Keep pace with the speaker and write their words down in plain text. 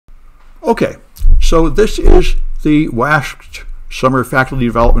Okay, so this is the WASTC Summer Faculty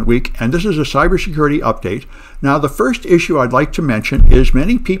Development Week, and this is a cybersecurity update. Now, the first issue I'd like to mention is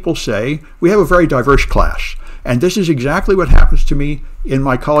many people say we have a very diverse class, and this is exactly what happens to me in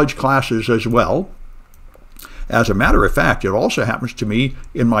my college classes as well. As a matter of fact, it also happens to me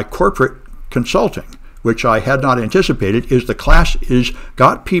in my corporate consulting, which I had not anticipated. Is the class is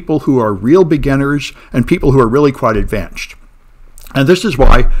got people who are real beginners and people who are really quite advanced. And this is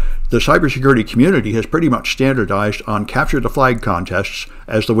why the cybersecurity community has pretty much standardized on capture the flag contests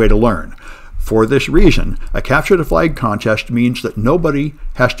as the way to learn. For this reason, a capture the flag contest means that nobody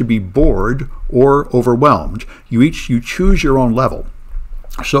has to be bored or overwhelmed. You choose your own level.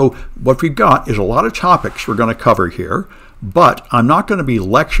 So what we've got is a lot of topics we're going to cover here, but I'm not going to be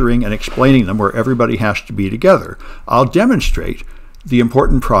lecturing and explaining them where everybody has to be together. I'll demonstrate the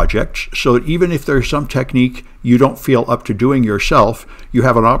important projects so that even if there's some technique you don't feel up to doing yourself, you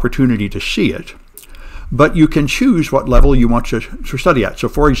have an opportunity to see it. But you can choose what level you want to study at. So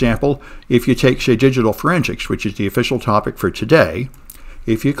for example, if you take, say, digital forensics, which is the official topic for today,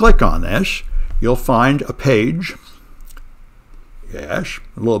 if you click on this, you'll find a page. Yes,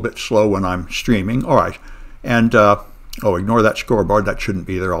 a little bit slow when I'm streaming. All right. And, oh, ignore that scoreboard. That shouldn't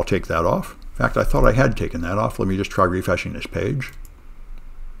be there. I'll take that off. In fact, I thought I had taken that off. Let me just try refreshing this page.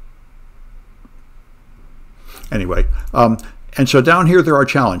 Anyway, and so down here there are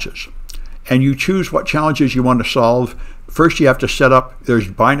challenges. And you choose what challenges you want to solve. First you have to set up,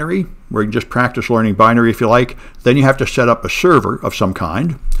 there's binary, where you can just practice learning binary if you like. Then you have to set up a server of some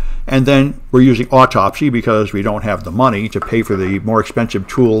kind. And then we're using autopsy because we don't have the money to pay for the more expensive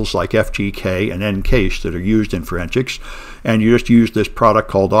tools like FTK and NCASE that are used in forensics. And you just use this product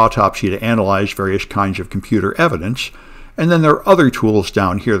called autopsy to analyze various kinds of computer evidence. And then there are other tools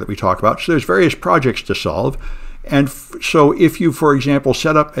down here that we talk about. So there's various projects to solve. And so if you, for example,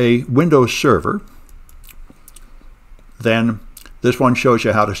 set up a Windows server, then this one shows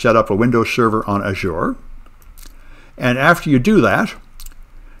you how to set up a Windows server on Azure. And after you do that,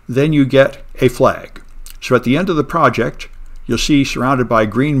 then you get a flag. So at the end of the project, you'll see surrounded by a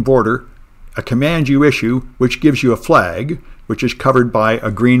green border a command you issue, which gives you a flag, which is covered by a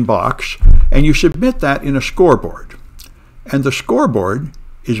green box, and you submit that in a scoreboard. And the scoreboard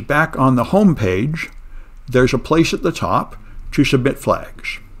is back on the home page. There's a place at the top to submit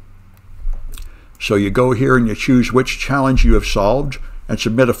flags. So you go here and you choose which challenge you have solved and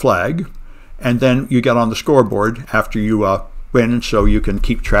submit a flag, and then you get on the scoreboard after you win, so you can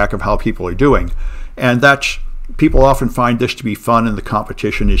keep track of how people are doing. And people often find this to be fun, and the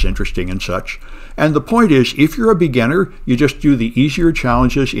competition is interesting and such. And the point is, if you're a beginner, you just do the easier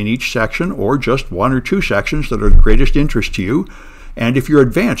challenges in each section, or just one or two sections that are of greatest interest to you. And if you're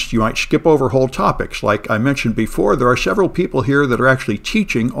advanced, you might skip over whole topics. Like I mentioned before, there are several people here that are actually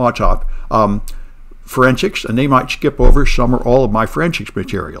teaching forensics, and they might skip over some or all of my forensics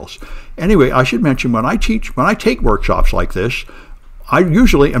materials. Anyway, I should mention, when I take workshops like this, I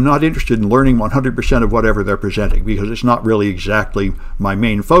usually am not interested in learning 100% of whatever they're presenting, because it's not really exactly my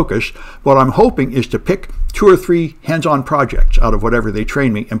main focus. What I'm hoping is to pick 2 or 3 hands-on projects out of whatever they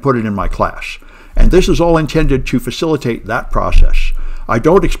train me and put it in my class. And this is all intended to facilitate that process. I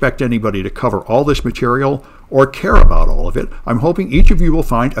don't expect anybody to cover all this material or care about all of it. I'm hoping each of you will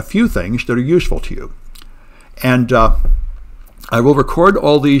find a few things that are useful to you. And I will record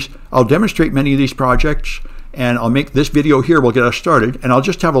all these. I'll demonstrate many of these projects, and I'll make this video here will get us started, and I'll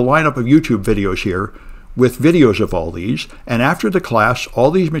just have a lineup of YouTube videos here with videos of all these. And after the class,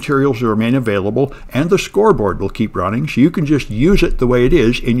 all these materials will remain available, and the scoreboard will keep running, so you can just use it the way it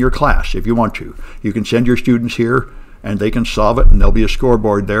is in your class if you want to. You can send your students here and they can solve it, and there'll be a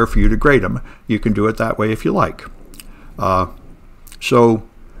scoreboard there for you to grade them. You can do it that way if you like. So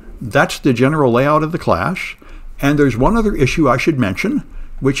that's the general layout of the class. And there's one other issue I should mention,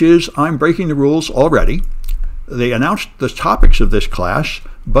 which is I'm breaking the rules already. They announced the topics of this class,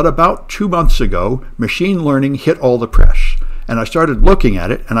 but about 2 months ago, machine learning hit all the press. And I started looking at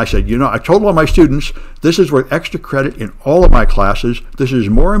it, and I said, you know, I told all my students, this is worth extra credit in all of my classes. This is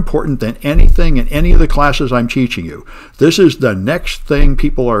more important than anything in any of the classes I'm teaching you. This is the next thing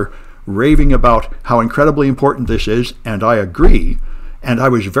people are raving about, how incredibly important this is, and I agree. And I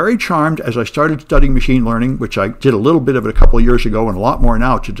was very charmed as I started studying machine learning, which I did a little bit of it a couple of years ago and a lot more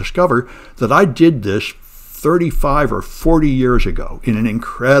now, to discover that I did this 35 or 40 years ago in an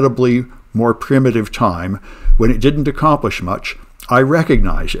incredibly more primitive time when it didn't accomplish much. I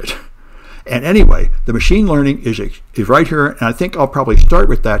recognize it. And anyway, the machine learning is right here, and I think I'll probably start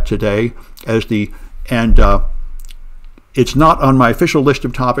with that today as it's not on my official list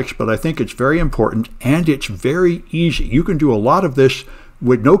of topics, but I think it's very important, and it's very easy. You can do a lot of this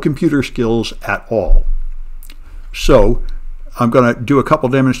with no computer skills at all. So I'm going to do a couple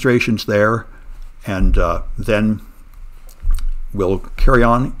demonstrations there, and then we'll carry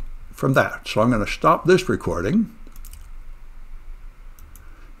on from that. So I'm going to stop this recording.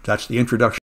 That's the introduction.